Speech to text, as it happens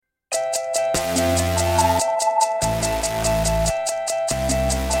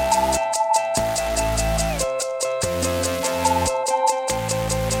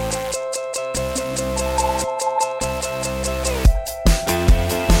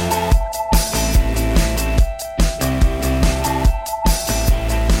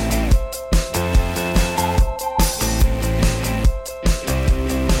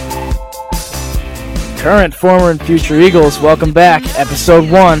current, former, and future Eagles, welcome back.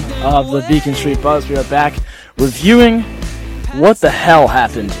 Episode 1 of the Beacon Street Buzz. We are back reviewing what the hell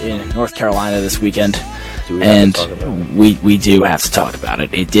happened in North Carolina this weekend. And we do have to talk about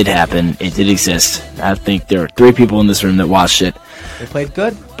it. It did happen. It did exist. I think there are 3 people in this room that watched it. They played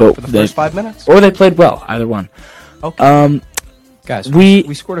good but for the first 5 minutes? Or they played well, either one. Okay. Guys,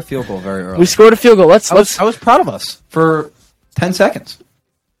 we scored a field goal very early. We scored a field goal. I was proud of us for 10 seconds.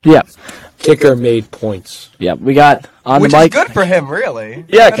 Yeah. Kicker made points. Yeah, we got on the mic. Which is good for him, really.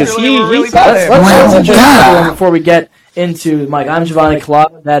 Yeah, because let's before we get into Mike. I'm Giovanni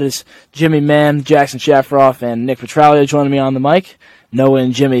Collada. That is Jimmy Mann, Jackson Shafroff, and Nick Petralia joining me on the mic. Noah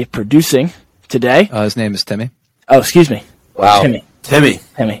and Jimmy producing today. His name is Timmy. Oh, excuse me. Wow. Timmy.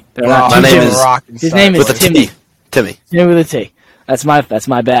 My name is his name is Timmy. Timmy. Timmy with a T. That's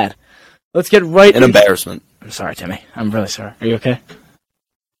my bad. Let's get right. An embarrassment. I'm sorry, Timmy. I'm really sorry. Are you okay?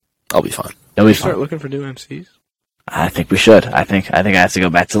 I'll be fine. You'll be fine. Start looking for new MCs. I think we should. I think I have to go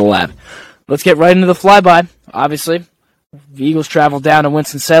back to the lab. Let's get right into the flyby. Obviously, the Eagles traveled down to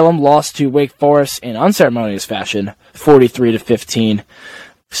Winston-Salem, lost to Wake Forest in unceremonious fashion, 43-15.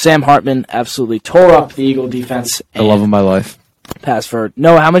 Sam Hartman absolutely tore up the Eagle defense. The love of my life. Pass for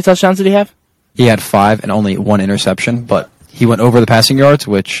Noah. How many touchdowns did he have? He had 5 and only 1 interception, but he went over the passing yards,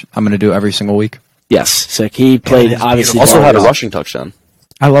 which I'm going to do every single week. Yes, so he played obviously. Also had a rushing touchdown.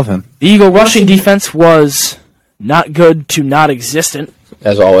 I love him. The Eagle rushing defense was not good to not existent.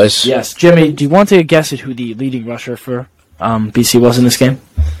 As always. Yes. Jimmy, do you want to guess at who the leading rusher for BC was in this game?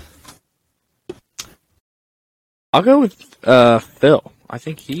 I'll go with Phil. I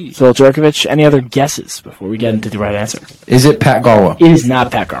think Phil Jerkovich. Any other guesses before we get into the right answer? Is it Pat Garwo? It is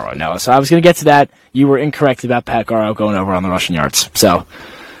not Pat Garwo, no. So I was going to get to that. You were incorrect about Pat Garwo going over on the rushing yards. So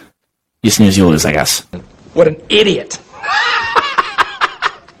you snooze, you lose, I guess. What an idiot.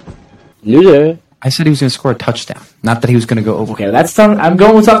 I said he was going to score a touchdown, not that he was going to go over. Okay, that's done. I'm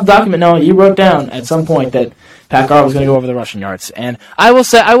going with off the document now. You wrote down at some point that Pat Garwo was going to go over the rushing yards, and I will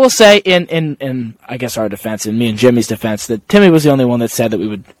say in I guess our defense, in me and Jimmy's defense, that Timmy was the only one that said that we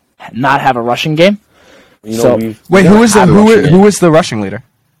would not have a rushing game. Wait, who was the rushing leader?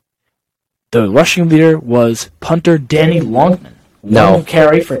 The rushing leader was punter Danny Longman. One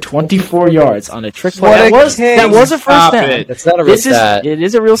carry for 24 yards on a trick play. That was a first down. That's not a real stat. It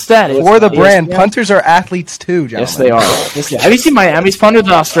is a real stat. For the brand, punters are athletes too, gentlemen. Yes, they are. Have you seen Miami's punter,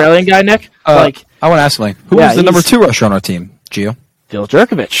 the Australian guy, Nick? I want to ask Lane. Who was the number 2 rusher on our team, Gio? Phil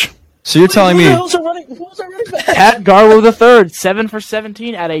Jerkovich. So you're telling me... Who's our running back? Pat Garwo III, 7 for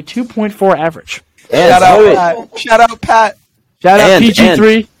 17 at a 2.4 average. Shout out, Pat. Shout out,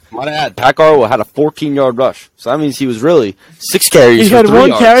 PG3. Might add, Pat Garwo had a 14-yard rush. So that means he was really 6 carries for 3 yards. He had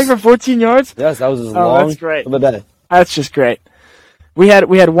 1 carry for 14 yards? Yes, that was his long that's great. of the day. That's just great. We had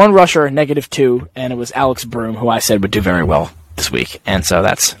 1 rusher, -2, and it was Alex Broom, who I said would do very well this week. And so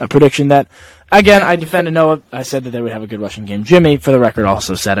that's a prediction that, again, I defended Noah. I said that they would have a good rushing game. Jimmy, for the record,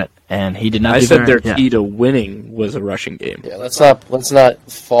 also said it, and he did not. I said their key to winning was a rushing game. Yeah, let's not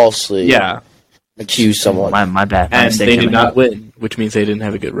falsely accuse someone. My bad. And they did not win, which means they didn't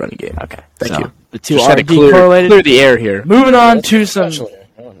have a good running game. Okay, thank you. The two Just are had to clear the air here. Moving on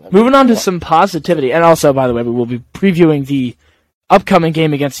to some positivity, and also, by the way, we will be previewing the upcoming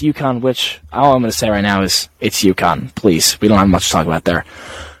game against UCONN, which all I'm going to say right now is it's UCONN. Please, we don't have much to talk about there.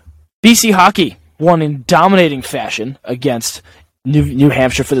 BC hockey won in dominating fashion against New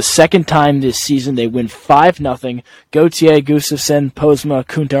Hampshire for the second time this season. They win 5-0. Gauthier, Gustafsson, Posma,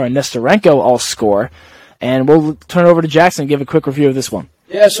 Kuntar, and Nestorenko all score. And we'll turn it over to Jackson and give a quick review of this one.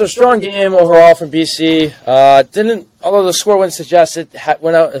 Yeah, so strong game overall from BC. Although the score wouldn't suggest it,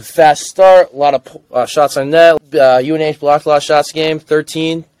 went out a fast start, a lot of shots on net. UNH blocked a lot of shots game,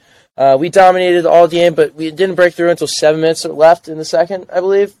 13. We dominated all game, but we didn't break through until 7 minutes left in the second, I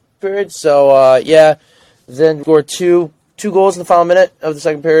believe, period. So, then scored two goals in the final minute of the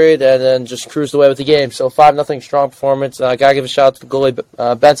second period, and then just cruised away with the game. So 5-0, strong performance. Gotta give a shout out to the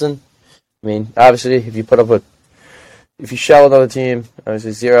goalie, Benson. I mean, obviously, if you shell another team,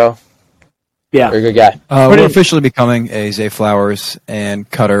 obviously 0. Yeah. You're a good guy. We're officially becoming a Zay Flowers and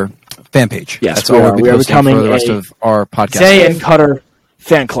Cutter fan page. Yes, that's all we are becoming for the rest of our podcast. Zay and Cutter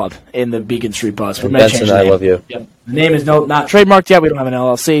fan club in the Beacon Street Buzz. Benson, I love you. Yep. The name is not trademarked yet. We don't have an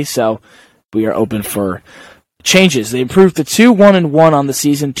LLC, so we are open for changes. They improved to 2-1-1 on the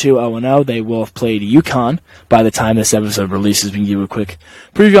season, 2-0-0. They will have played UConn by the time this episode releases. We can give you a quick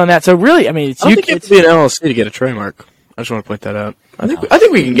preview on that. So really, I mean, I don't think you have to be an LLC to get a trademark. I just want to point that out. I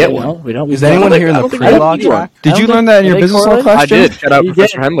think we can get one. We don't. Is anyone here in the pre-law track? Did you learn that in your business law class? I did. Shout out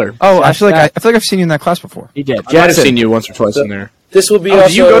Professor Hendler. Oh, I feel like I've seen you in that class before. He did. I've seen you once or twice in there. This will be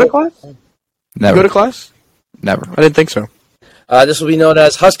Did you go to class? Never. You go to class? Never. I didn't think so. This will be known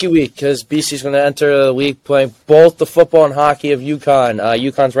as Husky Week because BC is going to enter the week playing both the football and hockey of UConn.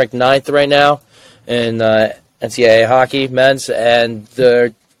 UConn's ranked 9th right now in NCAA hockey, men's, and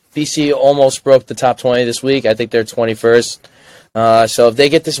BC almost broke the top 20 this week. I think they're 21st. So if they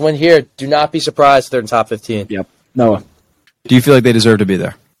get this win here, do not be surprised if they're in top 15. Yep. Noah. Do you feel like they deserve to be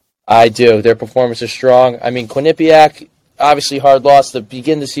there? I do. Their performance is strong. I mean, Quinnipiac, obviously hard loss to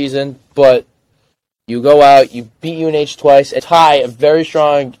begin the season, but you go out, you beat UNH twice, and tie a very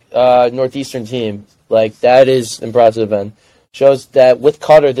strong Northeastern team. Like, that is impressive and shows that with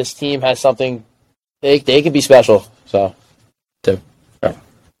Cutter, this team has something, they can be special. So, too.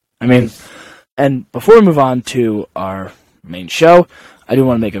 I mean, and before we move on to our main show, I do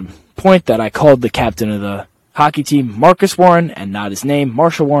want to make a point that I called the captain of the hockey team Marcus Warren and not his name,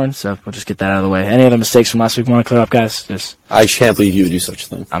 Marshall Warren, so we'll just get that out of the way. Any other mistakes from last week want to clear up, guys? I can't believe you would do such a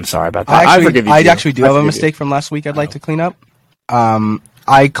thing. I'm sorry about that. I forgive you, actually do have a mistake from last week I'd like to clean up.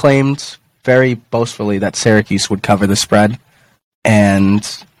 I claimed very boastfully that Syracuse would cover the spread,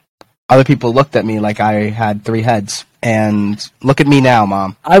 and other people looked at me like I had 3 heads. And look at me now,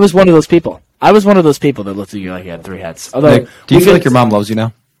 Mom. I was one of those people. that looked at you like you had 3 heads. Although, Nick, do you feel like your mom loves you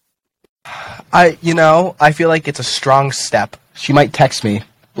now? I feel like it's a strong step. She might text me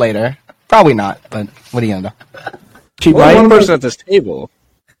later. Probably not, but what are you gonna do? She Well, might. one person at this table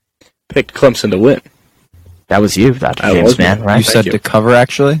picked Clemson to win. That was you, Dr. I James, was, man, right? You said you. to cover,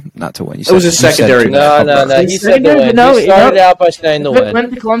 actually, not to win. You said, It was a you said secondary. to No. cover. He said the win. No, He started no. out by saying the win.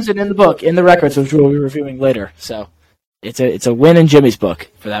 Went to Clemson in the book, in the records, which we'll be reviewing later. So it's a win in Jimmy's book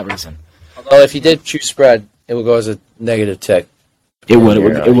for that reason. Although if you did choose spread, it would go as a negative tick. It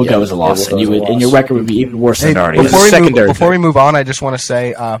would go as a loss, and your record would be even worse than it already is. Before we move on, I just want to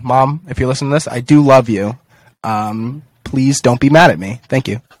say, Mom, if you listen to this, I do love you. Please don't be mad at me. Thank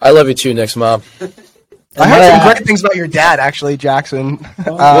you. I love you too, Nick's mom. I heard some great things about your dad, actually, Jackson.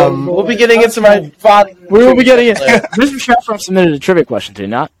 We'll be getting into my father. We will be getting it. Mr. Sheffron submitted a trivia question, did he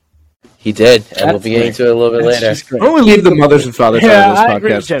not? He did, and we'll be getting to it a little bit later. Why don't we leave the mothers and fathers Yeah, out of this I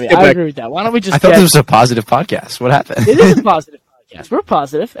agree with podcast? Jimmy. Get I back- agree with that. Why don't we just I thought this was a positive podcast. What happened? It is a positive podcast. We're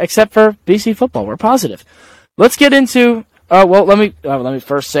positive, except for BC football. We're positive. Let's get into. Let me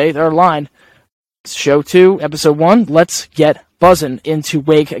first say our line. Show 2, episode 1. Let's get buzzing into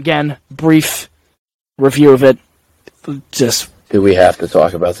Wake again. Brief review of it. Just Do we have to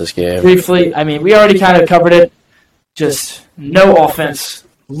talk about this game? briefly. I mean, we already kind of covered it. Just no offense,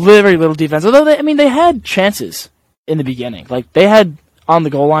 very little defense. Although they had chances in the beginning. Like they had on the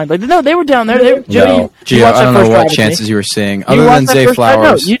goal line. Like no, they were down there. Jimmy, Gio, I don't know what chances you were seeing other than Zay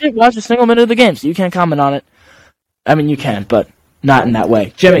Flowers. No, you didn't watch a single minute of the game, so you can't comment on it. I mean, you can, but not in that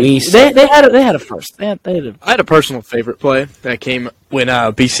way. Jimmy, they had a first. They had I had a personal favorite play that came when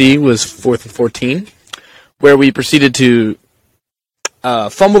BC was 4th and 14, where we proceeded to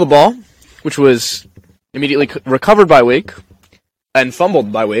fumble the ball, which was immediately recovered by Wake, and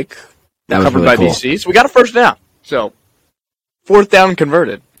fumbled by Wake, recovered by BC. So we got a first down. So 4th down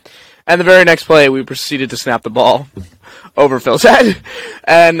converted. And the very next play, we proceeded to snap the ball over Phil's head,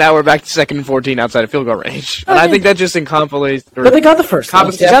 and now we're back to 2nd and 14 outside of field goal range. And I think that just encapsulates. But they got the first.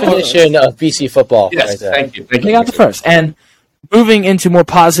 Definition of BC football. Yes, right there. thank you. They got the first. And moving into more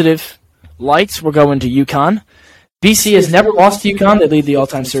positive lights, we're going to UConn. BC has never lost to UConn. They lead the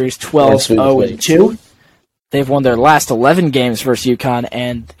all-time series 12-0-2. They've won their last 11 games versus UConn,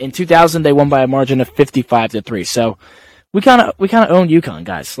 and in 2000 they won by a margin of 55-3. So we kind of own UConn,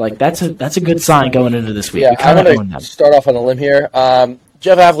 guys. Like that's a good sign going into this week. Yeah, we I'm kind of own going them. to start off on a limb here.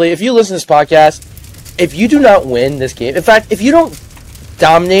 Jeff Avley, if you listen to this podcast, if you do not win this game, in fact, if you don't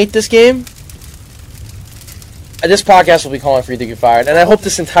dominate this game, this podcast will be calling for you to get fired, and I hope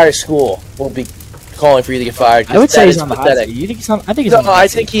this entire school will be calling for you to get fired. I would say he's on the pathetic. hot seat. You think he's on? I think he's on the No, hot I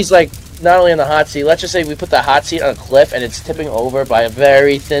seat. think he's like not only on the hot seat. Let's just say we put the hot seat on a cliff and it's tipping over by a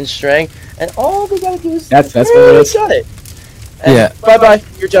very thin string, and all we gotta do is That's what it is. got it. And Yeah. Bye bye.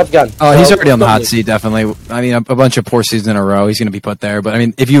 Your job's done. Oh, he's So, already on the hot seat, definitely. I mean, a bunch of poor seasons in a row, he's going to be put there. But, I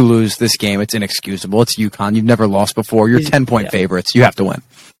mean, if you lose this game, it's inexcusable. It's UConn. You've never lost before. You're 10-point favorites. You have to win.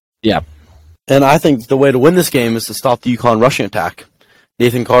 Yeah. And I think the way to win this game is to stop the UConn rushing attack.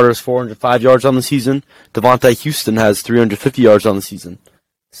 Nathan Carter has 405 yards on the season. Devontae Houston has 350 yards on the season.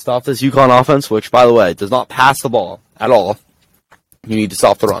 Stop this UConn offense, which, by the way, does not pass the ball at all. You need to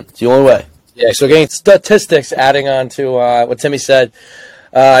stop the run. It's the only way. Yeah, so getting statistics, adding on to what Timmy said,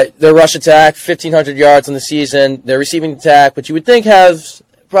 their rush attack, 1,500 yards on the season. Their receiving attack, which you would think has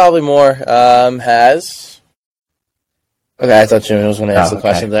probably more, has... Okay, I thought Jimmy was going to answer the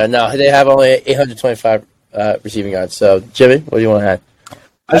question there. No, they have only 825 receiving yards. So, Jimmy, what do you want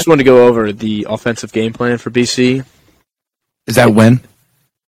to I just wanted to go over the offensive game plan for BC. Is that win?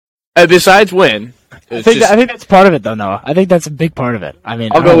 Besides win, I think that's part of it, though, Noah. I think that's a big part of it. I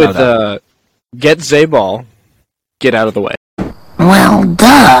mean, I'll go with get Zay ball, get out of the way. Well,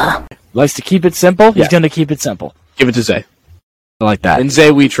 duh. Likes to keep it simple. He's going to keep it simple. Give it to Zay. I like that. And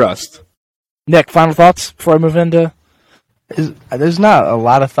Zay we trust. Nick, final thoughts before I move into... There's not a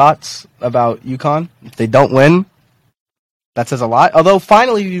lot of thoughts about UConn. If they don't win, that says a lot. Although,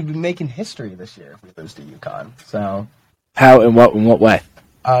 finally, you'd be making history this year if we lose to UConn. So, How, in what way?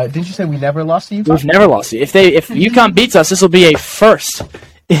 didn't you say we never lost to UConn? We've never lost. If UConn beats us, this will be a first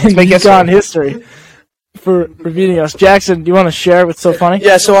in make UConn history for beating us. Jackson, do you want to share what's so funny?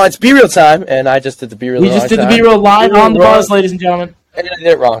 Yeah, so it's Be Real time, and I just did the Be Real. We just did the Be Real live on the buzz, ladies and gentlemen. And I did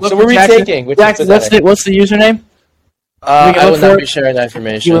it wrong. So Look we're for Jackson. retaking. Which Jackson, is what's the username? I will for not it? be sharing that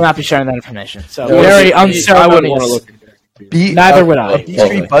information. You will not be sharing that information. So No, very I wouldn't want to unceremonious. look at that. Neither would I. B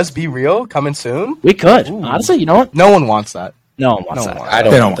Street Buzz Be Real coming soon? We could. Honestly, you know what? No one wants that. No one wants No that. one I They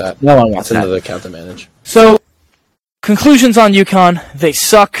don't don't want that. No one wants That's that. another account to manage. So, conclusions on UConn. They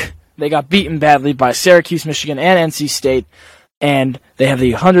suck. They got beaten badly by Syracuse, Michigan, and NC State. And they have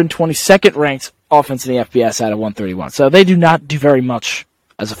the 122nd ranked offense in the FBS out of 131. So they do not do very much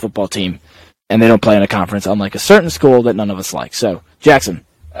as a football team. And they don't play in a conference, unlike a certain school that none of us like. So, Jackson.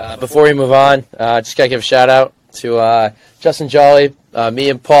 Before we move on, just got to give a shout out to Justin Jolly, me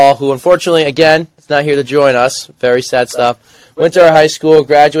and Paul, who unfortunately, again, is not here to join us. Very sad stuff. Went to our high school,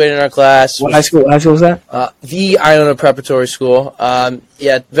 graduated in our class. What high school was that? The Iona Preparatory School.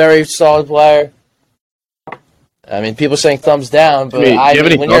 Yeah, very solid player. I mean, people saying thumbs down, but Do you have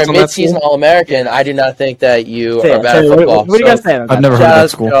any when you're thoughts a on that mid-season school? All-American, I do not think that you Say are it, bad say at it. football. What do you guys say on that? I've never heard Shout of out that to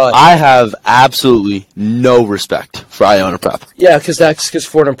school. Jolly. I have absolutely no respect for Iona Prep. Yeah, because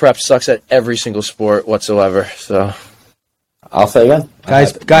Fordham Prep sucks at every single sport whatsoever. So I'll say again.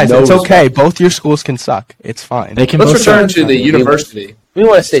 Guys, no it's okay. respect. Both your schools can suck. It's fine. They can Let's both return suck. to the university. we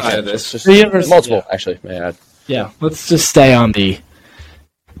want to stay Side of tuned. this. Just The university, multiple, yeah. actually. May I add. Yeah, let's just stay on the...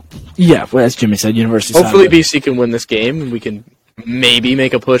 Yeah, well, as Jimmy said, university side Hopefully of it. BC can win this game, and we can maybe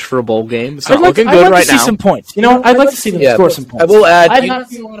make a push for a bowl game. It's I'd not like, looking I'd good like right to see now. some points. You know, I'd like to see them Yeah, score some points. I will add. I've not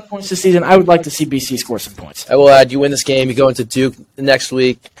seen a lot of points this season. I would like to see BC score some points. I will add. You win this game. You go into Duke next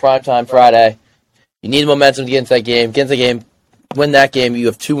week, primetime Friday. You need momentum to get into that game. Get into the game. Win that game. You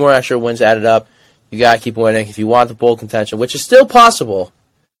have 2 more extra wins added up. You got to keep winning if you want the bowl contention, which is still possible.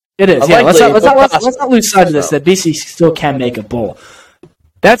 It is, yeah. Let's Unlikely, but not possible. lose sight of this, that BC still can make a bowl.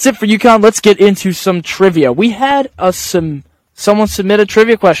 That's it for UConn. Let's get into some trivia. We had someone submit a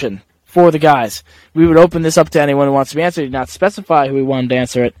trivia question for the guys. We would open this up to anyone who wants to be answered. Did not specify who we wanted to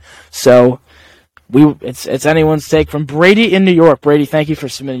answer it. So it's anyone's take from Brady in New York. Brady, thank you for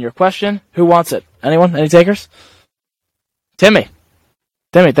submitting your question. Who wants it? Anyone? Any takers? Timmy,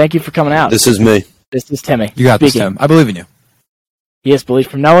 thank you for coming out. This is me. This is Timmy. You got this, speaking. Tim. I believe in you. He has belief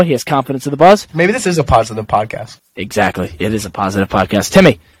from Noah. He has confidence of the buzz. Maybe this is a positive podcast. Exactly. It is a positive podcast.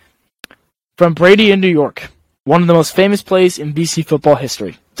 Timmy, from Brady in New York, one of the most famous plays in BC football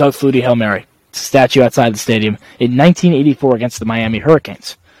history, Doug Flutie Hail Mary. It's a statue outside the stadium in 1984 against the Miami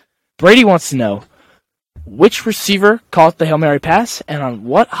Hurricanes. Brady wants to know which receiver caught the Hail Mary pass and on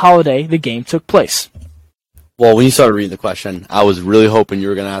what holiday the game took place. Well, when you started reading the question, I was really hoping you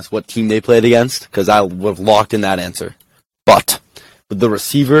were going to ask what team they played against, because I would have locked in that answer. But with the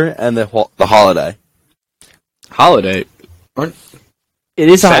receiver and the holiday, Holiday. Aren't It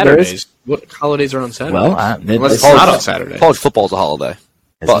is on Saturdays. What holidays are on Saturdays? Well, Unless it's this- not on Saturday. college football's a holiday.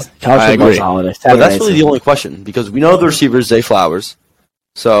 But college I football is agree. a holiday. But Saturday that's is really a- the only question, because we know the receiver is Zay Flowers.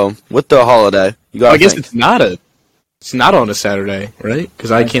 So with the holiday, you got I to guess think. it's not on a Saturday, right?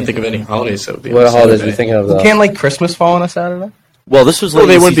 Because I can't think of any holidays that would be What on a holidays are Saturday. you thinking of, though? Can't like Christmas fall on a Saturday? Well, this was late Well,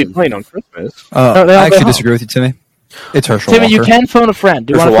 they in the wouldn't be season. playing on Christmas. No, they all I go actually home. disagree with you, Timmy. It's Herschel Timmy, Walker. you can phone a friend.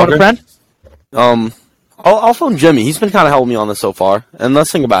 Do you want to Herschel phone a Walker? friend? I'll phone Jimmy. He's been kind of helping me on this so far. And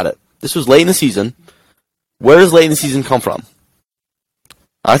let's think about it. This was late in the season. Where does late in the season come from?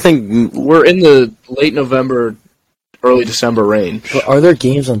 I think We're in the late November, early December range. But are there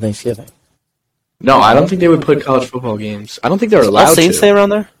games on Thanksgiving? No, I don't think they would put college football games. I don't think they're All allowed Saints to. stay around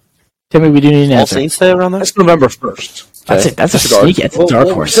there. Timmy, we do need an All answer. Saints stay around there. That's November 1st. That's it. That's a Disregard. sneak. It's a dark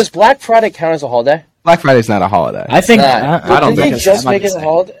horse. Does Black Friday count as a holiday? Black Friday's not a holiday. I think. Nah. I don't Did they think it's just I'm not make it gonna a say.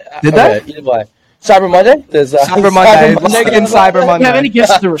 holiday? Did Okay, they? either way. Cyber Monday? There's Cyber Monday. Nick and Cyber Do you have any Monday.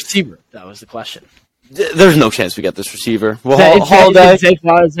 guess to the receiver? That was the question. There's no chance we get this receiver. Well, Is holiday. it Zay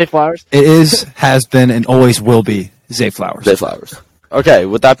Flowers? Zay Flowers? It is, has been, and always will be Zay Flowers. Zay Flowers. Okay.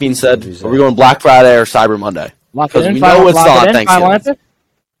 With that being said, are we going Black Friday or Cyber Monday? Lock it Because in. we Final- know it's lock not it in. Final Thanksgiving. answer?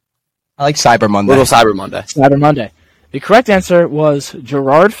 I like Cyber Monday. We'll go Cyber Monday. Cyber Monday. The correct answer was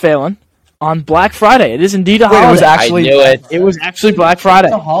Gerard Phelan on Black Friday. It is indeed a holiday. It was actually. I knew it. It was actually Black Friday.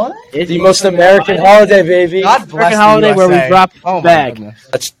 It's a holiday? It's The most American holiday, baby. God bless American the holiday where we USA. drop Oh my bag.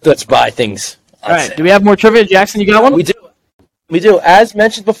 goodness. Let's buy things. All right. Do we have more trivia? Jackson, you got one? We do. We do. As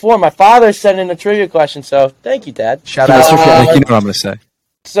mentioned before, my father sent in a trivia question, so thank you, Dad. Shout You know out. what I'm going to say.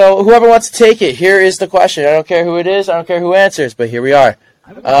 So whoever wants to take it, here is the question. I don't care who it is. I don't care who answers, but here we are.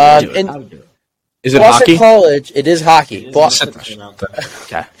 In Is it Boston hockey? College, it is hockey.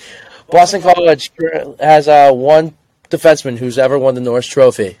 Okay. Boston College has one defenseman who's ever won the Norris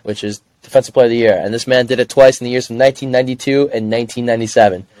Trophy, which is Defensive Player of the Year, and this man did it twice in the years from 1992 and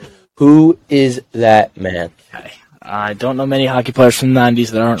 1997. Who is that man? Okay. I don't know many hockey players from the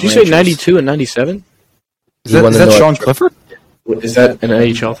 90s that aren't Did you say Rangers. 92 and 97? Is that Sean Clifford? Is that an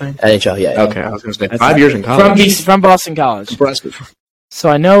NHL thing? NHL, yeah. Okay, I was going to say That's 5 years in college. From Boston College. Nebraska. So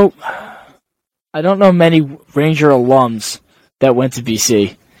I don't know many Ranger alums that went to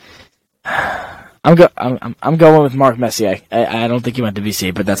BC. I'm going with Mark Messier. I don't think he went to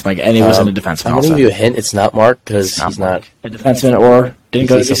BC, but that's my and he wasn't a defenseman. I'm going to Also. give you a hint. It's not Mark because he's not a defenseman or didn't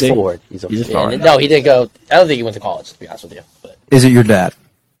go to he's a BC. forward. He's a forward. No, he didn't go. I don't think he went to college, to be honest with you. But Is it your dad?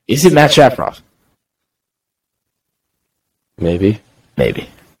 Is it Matt Shafroff? maybe. Maybe.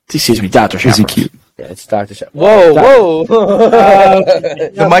 Excuse me, Dr. Is he Shafroff. cute? Yeah, it's Dr. Shep. Whoa.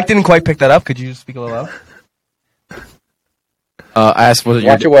 The mic didn't quite pick that up. Could you speak a little louder? I asked, was it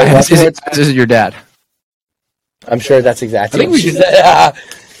Watch your your words, dad? watch your words. Is it your dad? I'm sure that's exactly I think what we she should- said.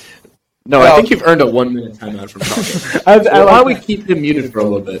 No, I think you've earned a 1 minute timeout from talking. Why don't we keep him muted for a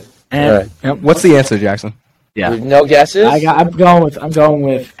little bit? And, Alright. yep, What's the answer, Jackson? yeah. No guesses? I'm going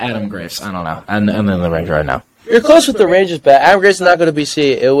with Adam Graves. I don't know. And then the Ranger right now. You're close with the Rangers, but Adam Grace is not going to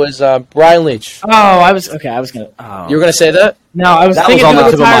BC. It was Brian Leach. Oh, I was gonna. Oh. You were going to say that? No, I was That thinking was on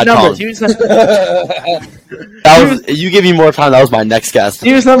of the the tip of my retired numbers. tongue. You give me more time. That was my next guess.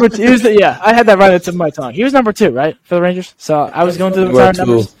 He was number two. I had that right at the tip of my tongue. He was number 2, right, for the Rangers. So I was going through the retired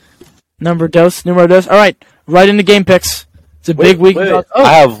numbers. Numero dos. All right, right into game picks. It's a big week. Wait. Oh,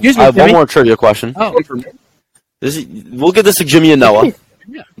 I have excuse me, one Jimmy. more trivia question. Oh, We'll give this to Jimmy and Noah,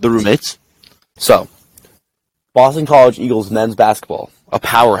 Yeah. the roommates. So, Boston College Eagles men's basketball, a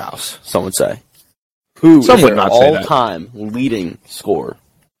powerhouse, some would say. Who Some is would their not say that. all-time leading scorer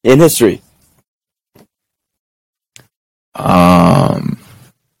in history?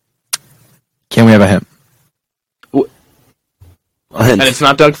 Can we have a hint? A hint. And it's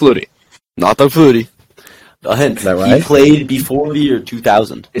not Doug Flutie. Not Doug Flutie. A hint. Is that right? He played before the year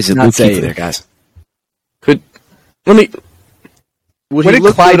 2000. Is it Not Luke say Kuechly? either, guys. Let me. Would Where he did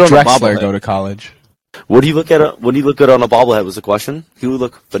look Clyde good on a Drexler bobblehead? go to college? Would he look good on a bobblehead was the question? He would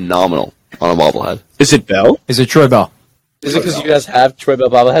look phenomenal on a bobblehead. Is it Bell? Is it Troy Bell? Is it because you guys have Troy Bell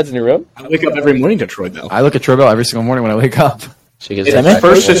bobbleheads in your room? I wake up every morning to Troy Bell. I look at Troy Bell every single morning when I wake up.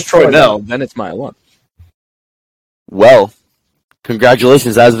 First is Troy Bell, then it's my alum. Well,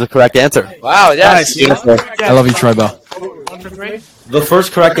 congratulations. That is the correct answer. Wow, yes. I love you, Troy Bell. The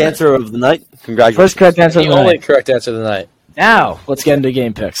first correct answer of the night. Congratulations. First correct answer The of the only night. correct answer of the night. Now, let's get into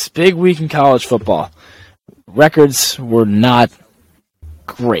game picks. Big week in college football. Records were not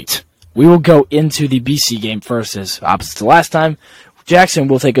great. We will go into the BC game first, as opposite to last time. Jackson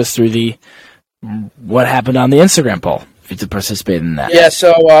will take us through the what happened on the Instagram poll, if you participate in that. Yeah,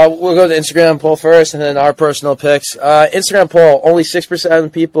 so we'll go to the Instagram poll first, and then our personal picks. Instagram poll, only 6%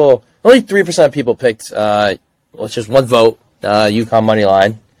 of people, only 3% of people picked, it's just one vote, UConn money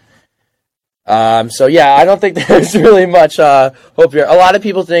line. So yeah, I don't think there's really much hope here. A lot of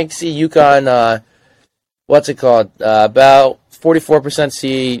people see UConn, about 44%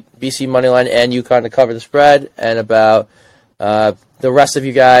 see BC money line and UConn to cover the spread, and about the rest of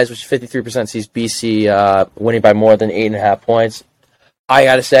you guys, which is 53%, sees BC winning by more than 8.5 points. I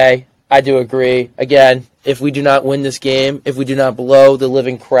gotta say, I do agree. Again, if we do not win this game, if we do not blow the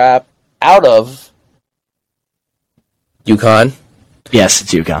living crap out of UConn, Yes,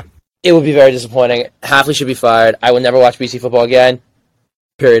 it's UConn. it would be very disappointing. Hafley should be fired. I would never watch BC football again.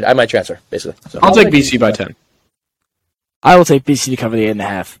 Period. I might transfer, basically. So. I'll take BC by 10. I will take BC to cover the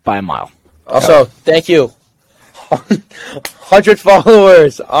 8.5 by a mile. Also, thank you. 100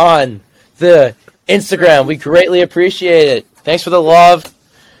 followers on the Instagram. We greatly appreciate it. Thanks for the love.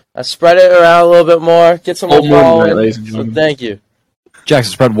 Spread it around a little bit more. Get some more Whole moon following. tonight, ladies and So gentlemen. thank you.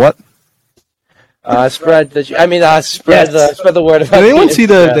 Jackson, spread what? Spread the. Spread the word. About Did anyone the see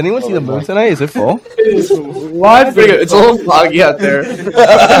the Instagram. Did anyone see the moon tonight? Is it full? Live video. It's a little foggy out there.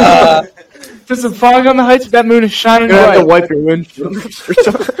 There's some fog on the heights. That moon is shining You're gonna have to bright. wipe your windshield.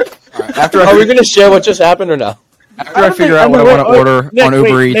 Are we going to share what just happened or no? After I figure out what I want to order on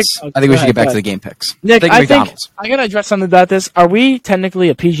Uber Eats, Nick, I think we should get back to the game picks. Nick, I think McDonald's. I gotta address something about this. Are we technically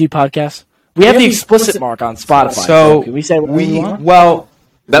a PG podcast? We have the explicit mark on Spotify. So can we say what we want? well,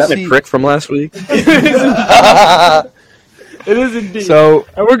 That's the prick from last week. It is indeed. so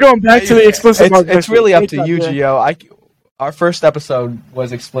And we're going back to the explicit mark. it's really up to you, Gio. Our first episode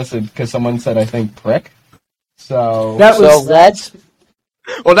was explicit because someone said, I think, prick. So That was So let's.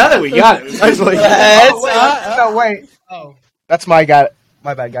 Well, now that we got it, I was like, no, wait. Oh, that's my bad,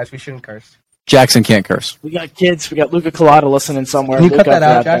 guys. We shouldn't curse. Jackson can't curse. we got kids. We got Luca Colada listening somewhere. Can you cut Luca, that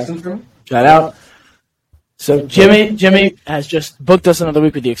out, there. Jackson? Shout out. So Jimmy has just booked us another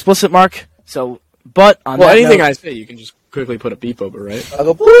week with the explicit mark. So, but on well, that anything note, I say, you can just quickly put a beep over, right?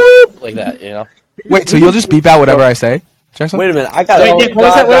 I'll go boop like that, you know. Wait, so you'll just beep out whatever I say, Jackson? Wait a minute. I got Wait, Nick, what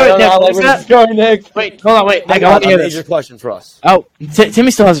was that? Wait, Nick, what was that? Going, Nick. Wait, hold on, wait. I Nick, I want got to a hear major this. question for us. Oh,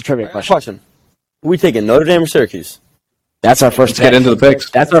 Timmy still has a trivia question. Question. Are we taking Notre Dame or Syracuse? That's our first Let's get pick. into the picks.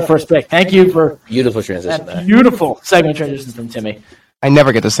 That's our first pick. Thank you for Beautiful transition that there. beautiful segment transition from Timmy. I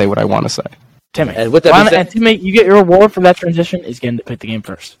never get to say what I want to say. Timmy. And with that being said- and Timmy, you get your reward for that transition is getting to pick the game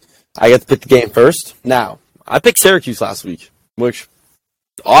first. I get to pick the game first. Now, I picked Syracuse last week, which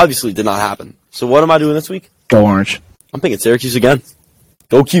obviously did not happen. So what am I doing this week? Go Orange. I'm picking Syracuse again.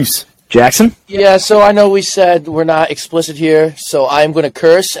 Go Cuse. Jackson? Yeah, so I know we said we're not explicit here, so I'm going to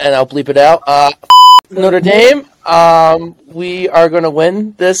curse and I'll bleep it out. Notre Dame, we are going to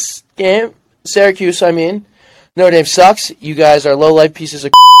win this game. Syracuse, I mean. Notre Dame sucks. You guys are low-life pieces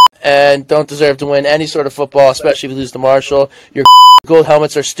of and don't deserve to win any sort of football, especially if you lose to Marshall. Your gold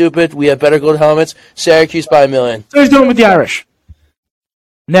helmets are stupid. We have better gold helmets. Syracuse by 1,000,000. So he's going with the Irish.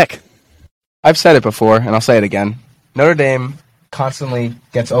 Nick. I've said it before, and I'll say it again. Notre Dame constantly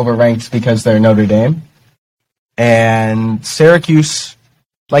gets overranked because they're Notre Dame. And Syracuse,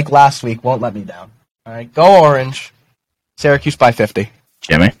 like last week, won't let me down. All right, go Orange. Syracuse by 50.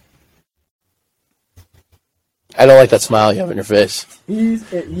 Jimmy. I don't like that smile you have on your face. You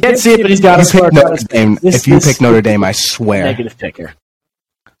can't see it, but he's got a score. Notre Dame. If you pick Notre Dame, I swear. Negative picker.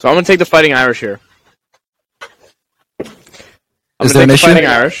 So I'm going to take the Fighting Irish here. I'm Is going there to take an the issue? Fighting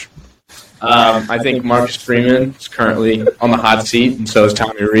Irish. I think Marcus Freeman is currently on the hot seat, and so is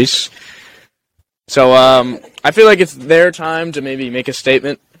Tommy Reese. So I feel like it's their time to maybe make a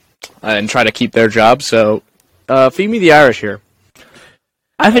statement and try to keep their job. So feed me the Irish here.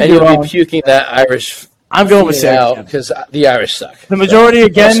 I think And you're you'll wrong. be puking that Irish I'm going with Syracuse. because the Irish suck. The majority,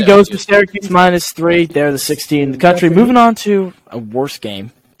 again, goes with Syracuse -3. They're the 16 in the country. Moving on to a worse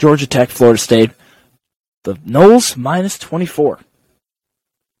game. Georgia Tech, Florida State. The Noles -24.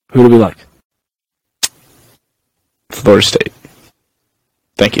 Who do we like? Florida State.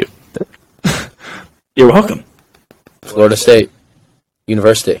 Thank you. You're welcome. Florida State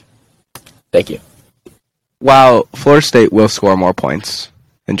University. Thank you. While Florida State will score more points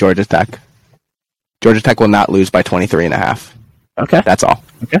than Georgia Tech, Georgia Tech will not lose by 23.5. Okay. That's all.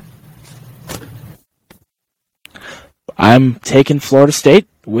 I'm taking Florida State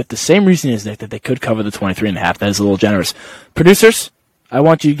with the same reason as Nick, that they could cover the 23.5. That is a little generous. Producers, I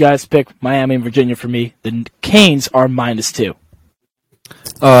want you guys to pick Miami and Virginia for me. The Canes are -2.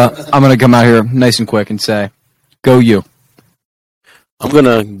 I'm going to come out here nice and quick and say, go you. I'm going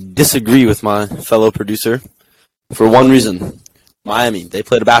to disagree with my fellow producer for one reason. Miami, they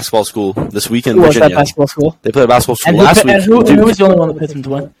played a basketball school this week in Who was that Virginia. basketball school? They played a basketball school And last week. who Duke. was the only one that picked them to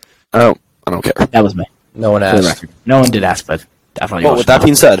win? I don't care. That was me. No one For the asked. record. No one did ask, but definitely. Well, with that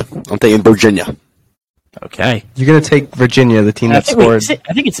being said, I'm taking Virginia. Okay. You're going to take Virginia, the team that scored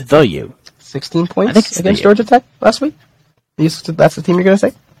I think it's the U. 16 points I think it's against the- Georgia Tech last week? That's the team you're going to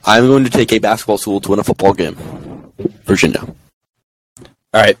take? I'm going to take a basketball school to win a football game. Virginia.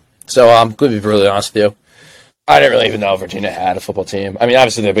 All right. So I'm going to be brutally honest with you. I didn't really even know Virginia had a football team. I mean,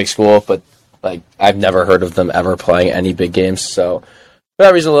 obviously they're a big school, but like I've never heard of them ever playing any big games. So for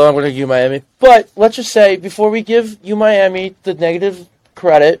that reason alone, I'm going to give Miami. But let's just say before we give Miami the negative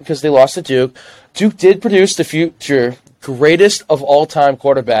credit because they lost to Duke, Duke did produce the future greatest of all time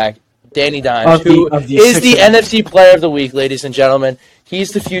quarterback, Danny Dimes, who is the NFC Player of the Week, ladies and gentlemen.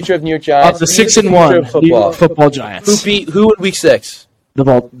 He's the future of New York Giants. Of the He's 6-1 future of football Giants. Who beat who in Week 6? The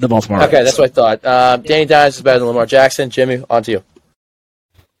Baltimore. Okay, that's what I thought. Danny Dimes is better than Lamar Jackson. Jimmy, on to you.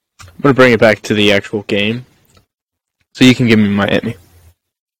 I'm going to bring it back to the actual game. So you can give me Miami.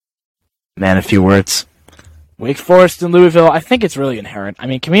 Man, a few words. Wake Forest and Louisville. I think it's really inherent. I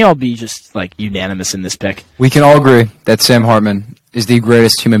mean, can we all be just like unanimous in this pick? We can all agree that Sam Hartman is the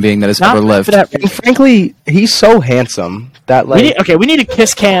greatest human being that has ever lived. For that And frankly, he's so handsome that like we need a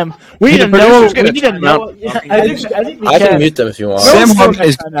kiss cam. We need The to know. producer's We gonna need to time know. out. Yeah, I think we I can can. mute them if you want. No, Sam it's Hartman still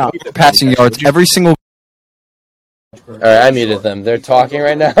is time out. passing yards every single All right, I muted them. They're talking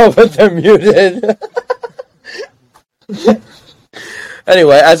right now, but they're muted.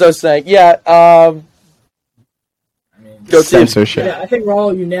 Anyway, as I was saying, go team. Censorship. Yeah, I think we're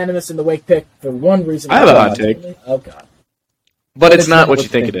all unanimous in the Wake pick for one reason. I have a hot take. Oh, God. But it's not what you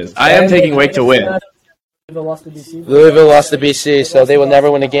think it is. I am taking Wake to win. Louisville lost to BC. Louisville lost to BC, so they will never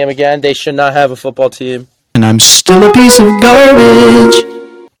win a game again. They should not have a football team. And I'm still a piece of garbage.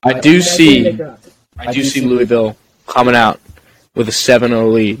 I do see Louisville coming out with a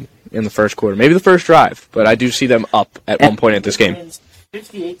 7-0 lead in the first quarter. Maybe the first drive, but I do see them up at one point at this game.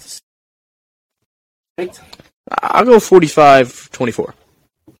 58. I'll go 45-24.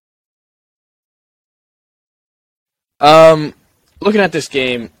 Looking at this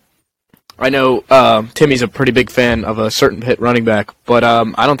game, I know Timmy's a pretty big fan of a certain Pitt running back, but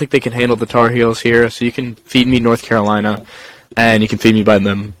I don't think they can handle the Tar Heels here, so you can feed me North Carolina, and you can feed me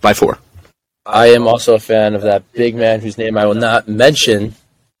by 4. I am also a fan of that big man whose name I will not mention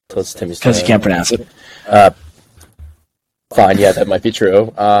until it's Timmy's turn. Because you can't pronounce it. Fine, yeah, that might be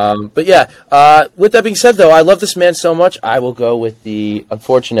true. But yeah, with that being said, though, I love this man so much, I will go with the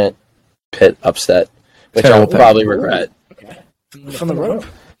unfortunate Pitt upset, which I will probably regret. From the rope.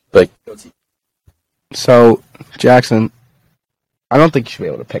 But So, Jackson, I don't think you should be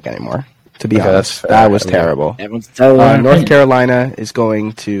able to pick anymore, to be honest. fair. That was terrible. Everyone's North Carolina is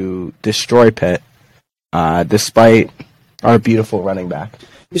going to destroy Pitt, despite our beautiful running back.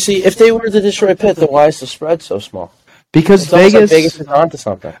 you see, if they were to destroy Pitt, then why is the spread so small? Because It's almost like Vegas Vegas is onto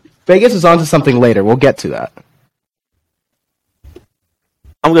something. is onto something later. We'll get to that.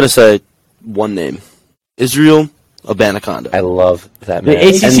 I'm going to say one name. Israel Abanikanda. I love that The man.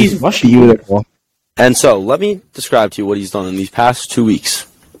 ACC's rushing. Beautiful. And so, let me describe to you what he's done in these past 2 weeks.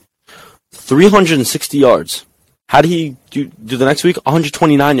 360 yards. How did he do the next week?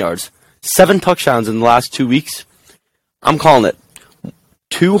 129 yards. 7 touchdowns in the last 2 weeks. I'm calling it.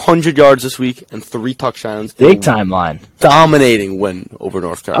 200 yards this week and 3 touchdowns. Big timeline. Dominating win over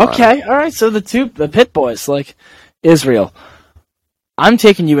North Carolina. Okay, all right. So the Pitt boys, like Israel. I'm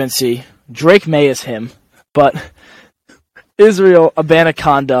taking UNC. Drake May is him, but Israel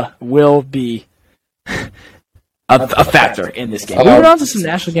Abanikanda will be a factor in this game. Moving on to some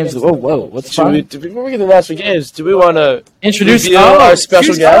national games. Whoa, what's Before we get to the national games, do we want to introduce reveal our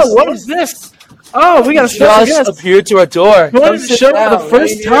special guest? What is this? Oh, we got a special Just guest. appeared to our door. Joining Come the sit show for down the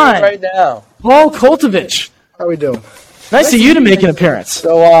first right here, time. right now. Paul Koltovich. How we doing? Nice of you to make an appearance.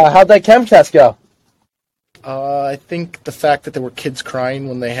 So, how'd that chem test go? I think the fact that there were kids crying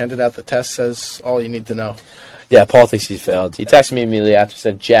when they handed out the test says all you need to know. Yeah, Paul thinks he failed. He texted me immediately after,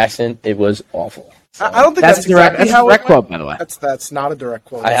 said, Jackson, it was awful. I don't think That's that's direct. exactly That's how a it direct went. quote, by the way. That's not a direct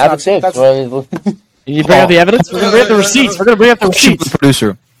quote. I That's have not- it saved. that's- Did you bring up the evidence? We're gonna bring up the receipts. We're gonna bring up the Shoot receipts. the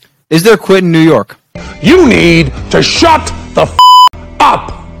producer. Is there quit in New York? You need to shut the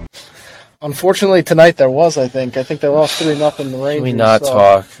up. Unfortunately, tonight there was. I think they lost 3-0 in the Rangers. Can we not so-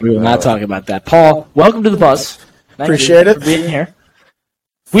 talk? We will not talk about that. Paul, welcome to the buzz. Thank Appreciate you it. for being here.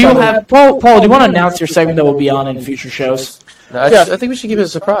 We will have Paul. Paul, do you want to announce your segment that will be on in future shows? No, I think we should keep it a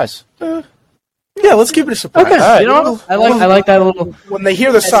surprise. Yeah, let's keep it a surprise. Okay. All right. You know what? I like that a little. When they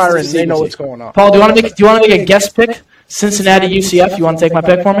hear the siren, they know what's going on. Paul, do you want to make a guest pick? Cincinnati UCF. You want to take my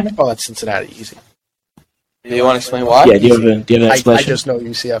pick for me? Oh, that's Cincinnati, easy. Do you want to explain why? Yeah. Do you have an I explanation? just know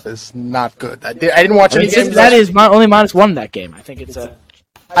UCF is not good. I didn't watch any games. Cincinnati is only -1 in that game. I think it's a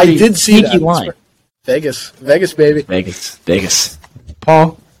I did see sneaky that. line. Vegas, baby. Vegas.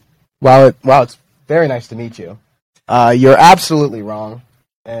 Paul, wow, it's very nice to meet you. You're absolutely wrong,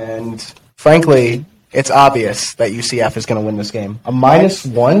 and frankly, it's obvious that UCF is going to win this game. A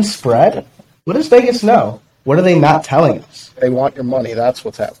 -1 spread? What does Vegas know? What are they not telling us? They want your money. That's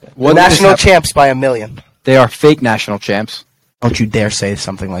what's happening. The national champs by 1 million. They are fake national champs. Don't you dare say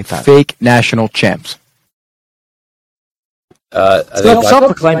something like that. Fake national champs.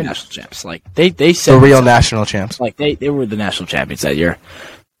 Self-proclaimed national champs. Like they said The real national champs. Like they were the national champions that year.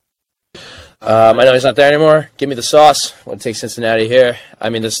 I know he's not there anymore. Give me the sauce. I want to take Cincinnati here. I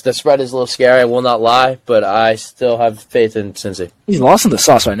mean, the spread is a little scary. I will not lie, but I still have faith in Cincy. He's lost in the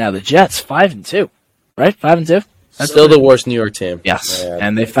sauce right now. The Jets 5-2, right? 5-2. Still the worst New York team. Yes, Yeah.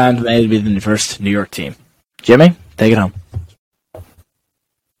 and they found May to be the first New York team. Jimmy, take it home.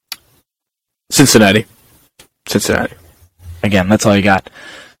 Cincinnati. Again, that's all you got.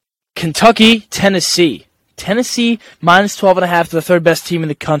 Kentucky, Tennessee. Tennessee -12.5 to the third best team in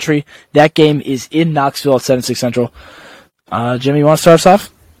the country. That game is in Knoxville at 7-6 Central. Jimmy, you want to start us off?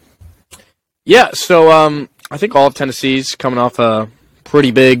 Yeah, so I think all of Tennessee's coming off a pretty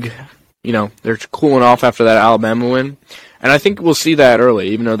big, they're cooling off after that Alabama win. And I think we'll see that early,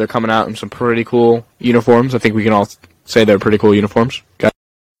 even though they're coming out in some pretty cool uniforms. I think we can all say they're pretty cool uniforms. Okay.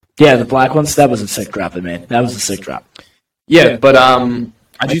 Yeah, the black ones, that was a sick drop they made. That was a sick drop. Yeah, but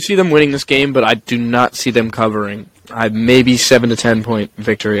I do see them winning this game, but I do not see them covering. Maybe 7 to 10 point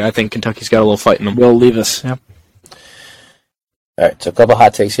victory. I think Kentucky's got a little fight in them. Will leave us. Yep. All right, so a couple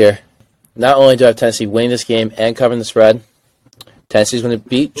hot takes here. Not only do I have Tennessee winning this game and covering the spread, Tennessee's going to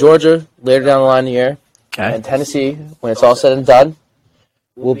beat Georgia later down the line in the year. Okay. And Tennessee, when it's all said and done,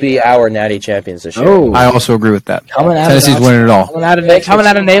 will be our Natty champions this year. Oh, I also agree with that. Tennessee's winning it all. Coming out of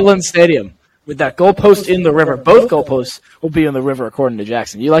Neyland Stadium with that goalpost in the river. Both goalposts will be in the river, according to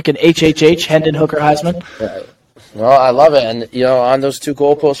Jackson. You like an HHH, Hendon, Hooker, Heisman? Well, I love it. And, on those two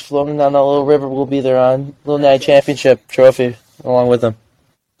goalposts floating down that little river, we'll be there on little Natty championship trophy along with them.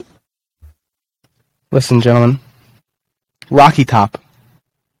 Listen, gentlemen. Rocky Top.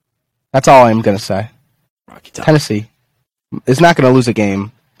 That's all I'm going to say. Rocky Top. Tennessee is not going to lose a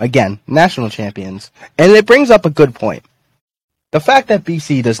game. Again, national champions. And it brings up a good point. The fact that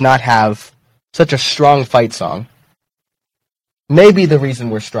BC does not have such a strong fight song may be the reason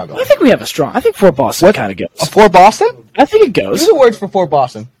we're struggling. I think we have I think Fort Boston kind of goes. Fort Boston? I think it goes. Use the words for Fort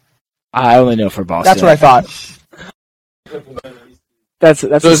Boston. I only know for Boston. That's what I thought. That's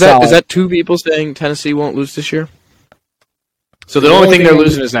So is that two people saying Tennessee won't lose this year? So the only thing they're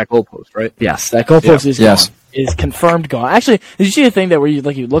losing is that goalpost, right? Yes, that goalpost is Yes. gone. Is confirmed gone. Actually, did you see the thing that where you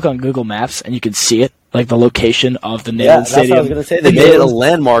look on Google Maps and you can see it, like the location of the Neyland That's what I Stadium? was going to say. They made it a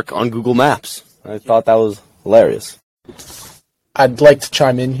landmark on Google Maps. I thought that was hilarious. I'd like to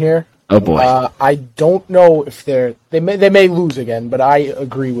chime in here. Oh boy. I don't know if they may lose again, but I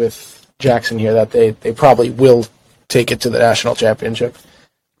agree with Jackson here that they probably will take it to the national championship.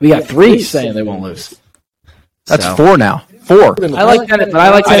 We got 3 saying they won't lose. That's So. 4 now. 4. I like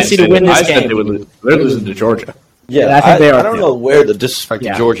Tennessee to win this game. They're losing to Georgia. Yeah, I think they are. I don't know where the disrespect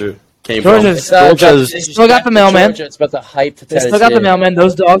Yeah. to Georgia came Georgia's from. still got the mailman. Georgia, it's about the hype to They Tennessee. still got the mailman.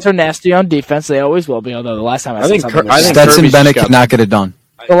 Those dogs are nasty on defense. They always will be. Although the last time I think said something, I think Stetson Kirby's Bennett got- cannot get it done.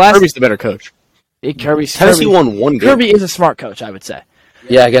 the last Kirby's the better coach. Tennessee won one game. Kirby is a smart coach, I would say.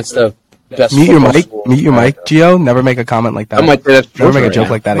 Yeah, against the best Mute your football mic. school. Mute your mic, Gio. Never make a comment like that. I might say that's Never make a Georgia joke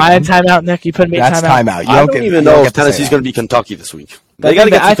right like that Am I in again. timeout, Nick? You put me in That's timeout. timeout. You I don't don't get, even you know don't if get to say Tennesse's that. going to beat Kentucky this week. I They got to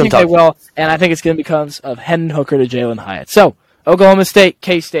get to think they Kentucky. will, and I think it's going to be because of Hendon Hooker to Jalen Hyatt. So, Oklahoma State,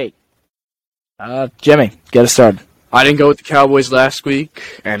 K-State. Jimmy, get us started. I didn't go with the Cowboys last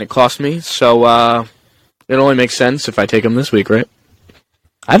week, and it cost me. So it only makes sense if I take them this week, right?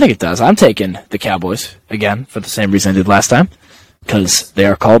 I think it does. I'm taking the Cowboys, again, for the same reason I did last time, because they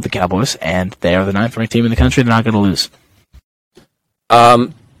are called the Cowboys, and they are the 9th-ranked team in the country. They're not going to lose.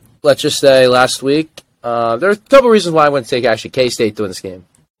 Let's just say last week, there are a couple reasons why I wouldn't take actually K-State to win this game.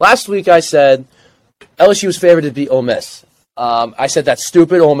 Last week I said LSU was favored to beat Ole Miss. I said that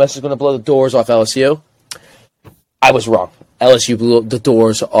stupid Ole Miss is going to blow the doors off LSU. I was wrong. LSU blew the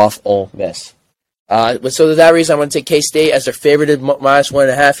doors off Ole Miss. But so for that reason, I want to take K-State as their favorited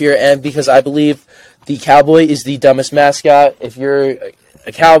 -1.5 here, and because I believe the Cowboy is the dumbest mascot. If you're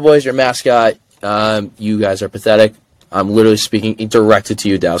a Cowboys, your mascot, you guys are pathetic. I'm literally speaking directed to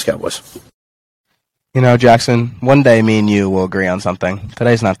you, Dallas Cowboys. You know, Jackson, one day me and you will agree on something.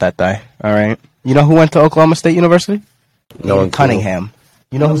 Today's not that day, all right? You know who went to Oklahoma State University? No one Cunningham.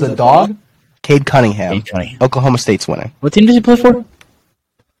 You know who's a dog? Cade Cunningham. Cade Cunningham. Oklahoma State's winning. What team did he play for?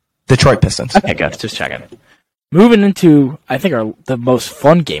 Detroit Pistons. Okay, good. Just checking. Moving into, I think, the most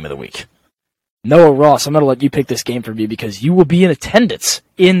fun game of the week. Noah Ross, I'm going to let you pick this game for me because you will be in attendance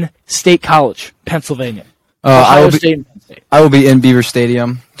in State College, Pennsylvania. Ohio State and Penn State. I will be in Beaver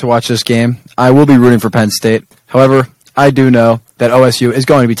Stadium to watch this game. I will be rooting for Penn State. However, I do know that OSU is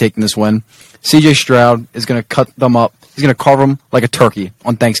going to be taking this win. CJ Stroud is going to cut them up. He's going to carve them like a turkey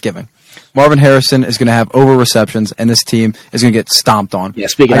on Thanksgiving. Marvin Harrison is going to have over receptions, and this team is going to get stomped on. Yeah,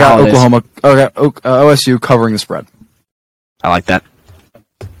 speaking I of got holidays. OSU covering the spread. I like that.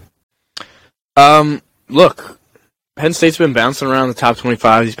 Look, Penn State's been bouncing around the top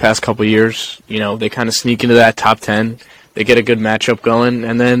 25 these past couple years. You know, they kind of sneak into that top 10. They get a good matchup going,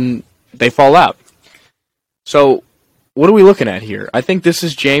 and then they fall out. So, what are we looking at here? I think this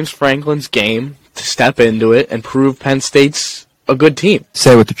is James Franklin's game to step into it and prove Penn State's a good team.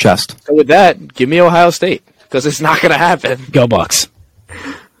 Say it with your chest. So with that, give me Ohio State, because it's not going to happen. Go Bucks.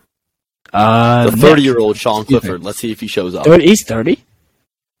 The 30-year-old Sean Clifford. Let's see if he shows up. He's 30?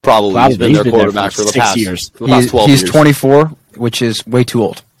 Probably. He's been their there quarterback for the 6 past years. for the past 12 He's years. 24, which is way too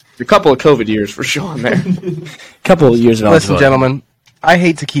old. A couple of COVID years for Sean there. Couple of years of Listen, eligibility. gentlemen, I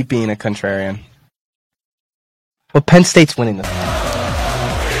hate to keep being a contrarian, but Penn State's winning this.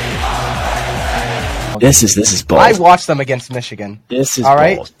 This is bold. I watched them against Michigan. This is all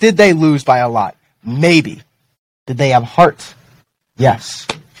right. bold. Did they lose by a lot? Maybe. Did they have heart? Yes.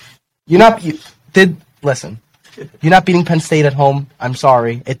 Listen. You're not beating Penn State at home. I'm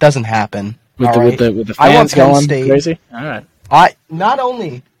sorry. It doesn't happen. With the I want fans Penn going State. crazy? All right. Not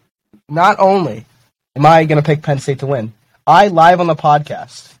only am I going to pick Penn State to win, I live on the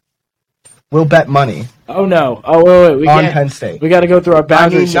podcast will bet money. Oh no! Oh wait! On Penn State. We got to go through our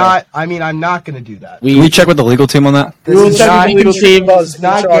boundaries. I'm not going to do that. Can we check with the legal team on that? This is not legal team. It's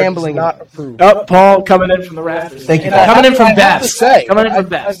not gambling. Not approved. Oh, Paul coming in from the rafters. Thank you. Coming in from I have to Best. say, Coming in from I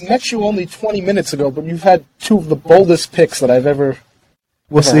Best. met you only 20 minutes ago, but you've had two of the boldest picks that I've ever.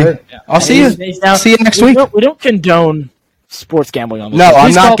 We'll see. heard. I'll see you. See you next week. We don't condone sports gambling on this. No, show. I'm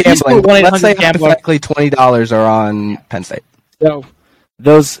Please not please call gambling. Let's say 1-800-GAMBLER. hypothetically $20 are on Penn State.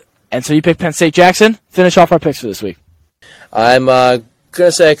 So you pick Penn State. Jackson, finish off our picks for this week. I'm going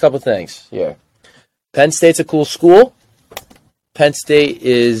to say a couple things here. Penn State's a cool school. Penn State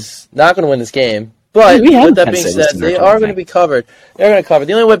is not going to win this game. But We have with that Penn being State said, listed in they our are thing. going to be covered. They're going to cover.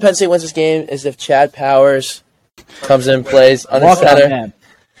 The only way Penn State wins this game is if Chad Powers comes in and plays under Walk on, center. man.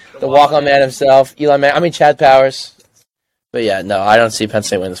 The walk-on man himself, Chad Powers. But yeah, no, I don't see Penn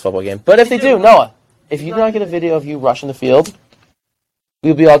State win this football game. But if they do, Noah, if you do not get a video of you rushing the field,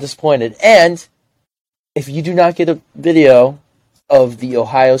 we'll be all disappointed. And if you do not get a video of the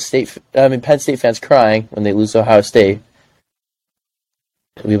Penn State fans crying when they lose to Ohio State,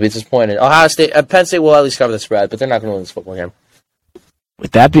 we'll be disappointed. Penn State will at least cover the spread, but they're not going to win this football game.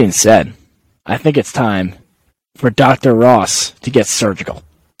 With that being said, I think it's time for Dr. Ross to get surgical.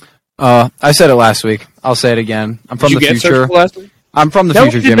 I said it last week. I'll say it again. I'm from the future. Last week? I'm from the No,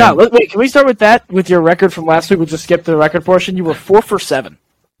 future, we did Jimmy. not. Wait, can we start with that? With your record from last week, we'll just skip the record portion. You were 4 for 7.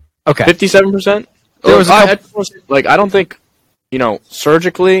 Okay. 57%. There was a I don't think,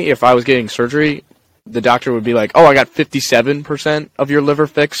 surgically, if I was getting surgery, the doctor would be like, "Oh, I got 57% of your liver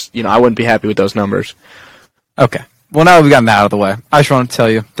fixed." I wouldn't be happy with those numbers. Okay. Well, now that we've gotten that out of the way, I just want to tell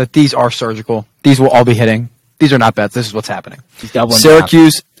you that these are surgical. These will all be hitting. These are not bets. This is what's happening.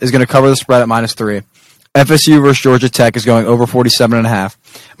 Syracuse is going to cover the spread at -3. FSU versus Georgia Tech is going over 47.5.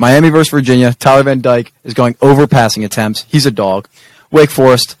 Miami versus Virginia, Tyler Van Dyke is going over passing attempts. He's a dog. Wake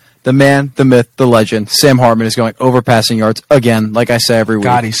Forest, the man, the myth, the legend, Sam Hartman is going over passing yards again, like I say every week.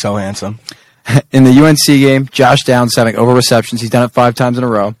 God, he's so handsome. In the UNC game, Josh Downs having over receptions. He's done it 5 times in a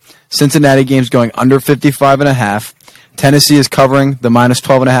row. Cincinnati game's going under 55.5. Tennessee is covering the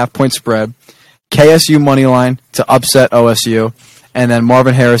 -12.5 point spread. KSU money line to upset OSU. And then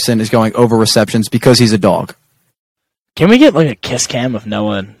Marvin Harrison is going over receptions because he's a dog. Can we get a kiss cam of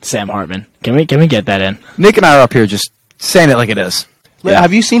Noah and Sam Hartman? Can we get that in? Nick and I are up here just saying it like it is. Yeah.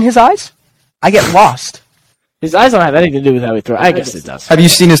 Have you seen his eyes? I get lost. His eyes don't have anything to do with how he throws. I guess it does. Have you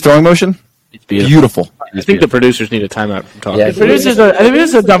seen his throwing motion? It's beautiful. Beautiful. I think the producers need a timeout from talking. Yeah, The producers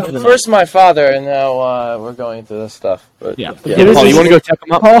are done for the night. First my father, and now we're going into this stuff. But Yeah. Paul, you want to go check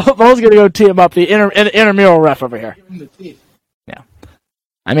them up? Paul's going to go tee him up, the intramural ref over here. Yeah.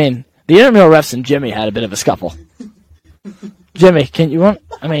 I mean, the intramural refs and Jimmy had a bit of a scuffle. Jimmy, you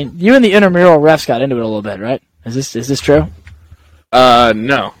and the intramural refs got into it a little bit, right? Is this true?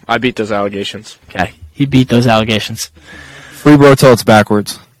 No. I beat those allegations. Okay. He beat those allegations. Free bro till it's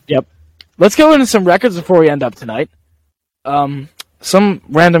backwards. Yep. Let's go into some records before we end up tonight. Some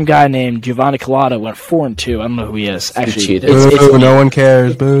random guy named Giovanni Collada went 4-2. I don't know who he is. Actually, cheated. Boo, no one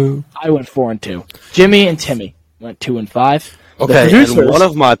cares. Boo. I went 4-2. Jimmy and Timmy went 2-5. Okay, The and producers- one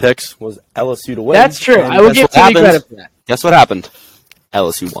of my picks was LSU to win. That's true. And I will guess give what Timmy happened? credit for that. Guess what happened?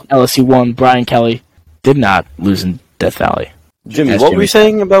 LSU won. LSU won. Brian Kelly did not lose in Death Valley. Jimmy, Yes, what Jimmy. were you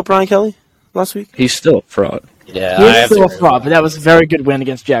saying about Brian Kelly last week? He's still a fraud. yeah, He I is have still a to. fraud, but that was a very good win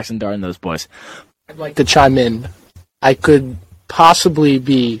against Jackson Dart and those boys. I'd like to chime in. I could possibly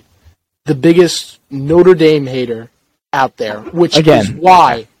be the biggest Notre Dame hater out there, which Again. is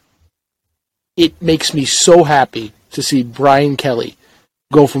why it makes me so happy to see Brian Kelly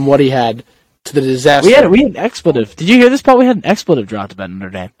go from what he had to the disaster. We had an expletive. Did you hear this, Paul? We had an expletive dropped about Notre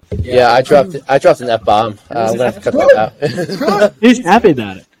Dame. Yeah, I dropped an F-bomb. I'm going to have to cut that out. He's happy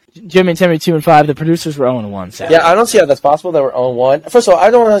about it. Jimmy and Timmy 2-5. The producers were 0-1. So. Yeah, I don't see how that's possible that we're 0-1. First of all, I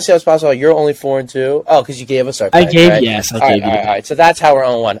don't want to see how it's possible you're only 4-2. Oh, because you gave us our I pick, gave right? yes. I All gave right, you. all right. So that's how we're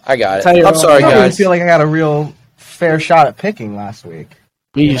 0-1. I got it. That's how you're I'm sorry, I don't even guys. feel like I got a real fair shot at picking last week.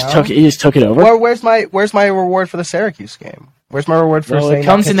 You just took it over. Where's my reward for the Syracuse game? Where's my reward for Well, saying it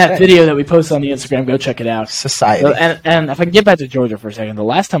comes not in Penn that State? video that we posted on the Instagram. Go check it out. Society. So, and if I can get back to Georgia for a second, the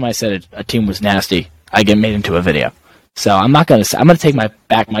last time I said a team was nasty, I get made into a video. So I'm not gonna. I'm gonna take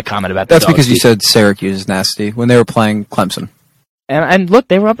back my comment about. That's the because you dogs. said Syracuse is nasty when they were playing Clemson. And look,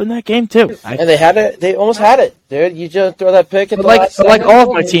 they were up in that game too. And they had it. They almost had it, dude. You just throw that pick. But like all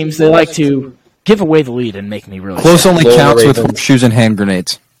of my teams, they like to give away the lead and make me really Close sad. only counts with shoes and hand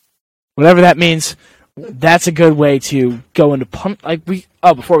grenades. Whatever that means. That's a good way to go into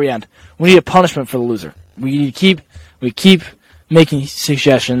before we end, we need a punishment for the loser. We keep making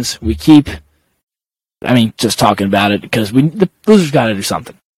suggestions. We keep, just talking about it because the loser's got to do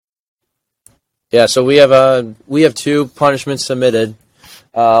something. Yeah, so we have 2 punishments submitted.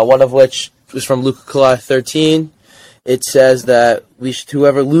 One of which is from Luca Kalai 13. It says that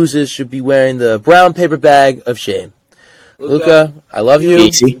whoever loses should be wearing the brown paper bag of shame. Luca, I love you.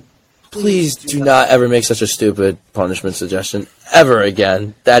 Easy. Please do not ever make such a stupid punishment suggestion ever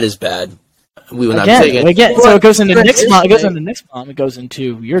again. That is bad. We will not take it. Again, so it goes into Nick's mom. It goes into Nick's mom. It goes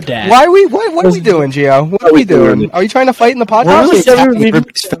into your dad. What are we doing, Gio? What are we doing? Are you trying to fight in the podcast? We said we were leaving.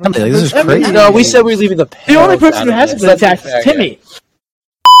 This is crazy. No, we said we were leaving the. The only person who hasn't been attacked is Timmy.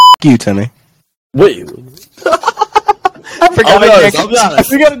 You, Timmy. Wait. I forgot. I'll be honest.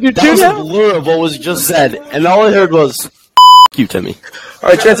 We got to do That 2 was a now. blur of what was just said, and all I heard was you, Timmy. All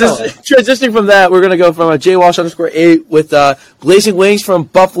right, transitioning from that, we're going to go from JWalsh_8 with Blazing Wings from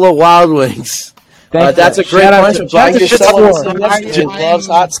Buffalo Wild Wings. That's a great punishment. Buying yourself who loves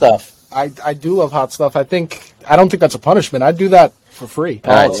hot stuff. I do love hot stuff. I don't think that's a punishment. I'd do that for free.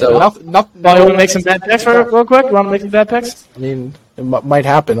 All right, so You want to make some bad picks real quick? You want to make some bad picks? it might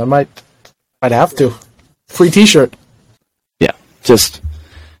happen. I might have to. Free T-shirt. Yeah. Just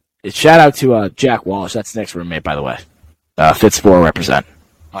shout out to Jack Walsh. That's Nick's roommate, by the way. Fitz4 represent.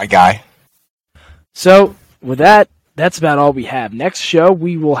 My guy. So with that, that's about all we have. Next show,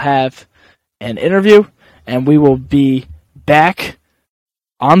 we will have an interview, and we will be back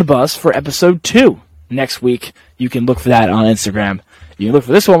on the bus for episode 2 next week. You can look for that on Instagram. You can look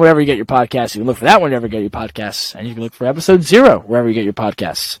for this one wherever you get your podcasts. You can look for that one wherever you get your podcasts. And you can look for episode 0 wherever you get your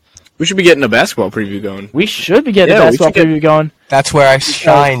podcasts. We should be getting a basketball preview going. We should be getting Yeah, a we basketball should get- preview going. That's where I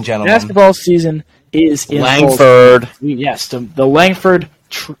shine, gentlemen. Basketball season is in Langford. Yes, the Langford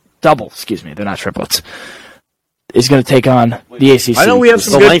double, excuse me, they're not triplets, is going to take on the ACC. I know we have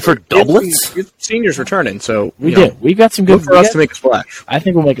some The good Langford doublets? good seniors returning, so We you know, do. We've got some good look for us to make a splash. I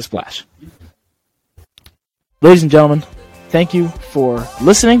think we'll make a splash. Ladies and gentlemen, thank you for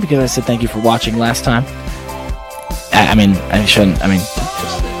listening, because I said thank you for watching last time. I shouldn't.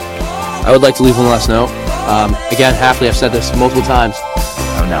 I would like to leave one last note. Again, Hafley, I've said this multiple times.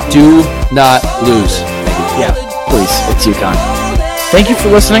 Oh no. Do not lose. Yeah, please. It's UConn. Thank you for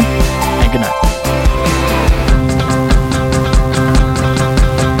listening, and good night.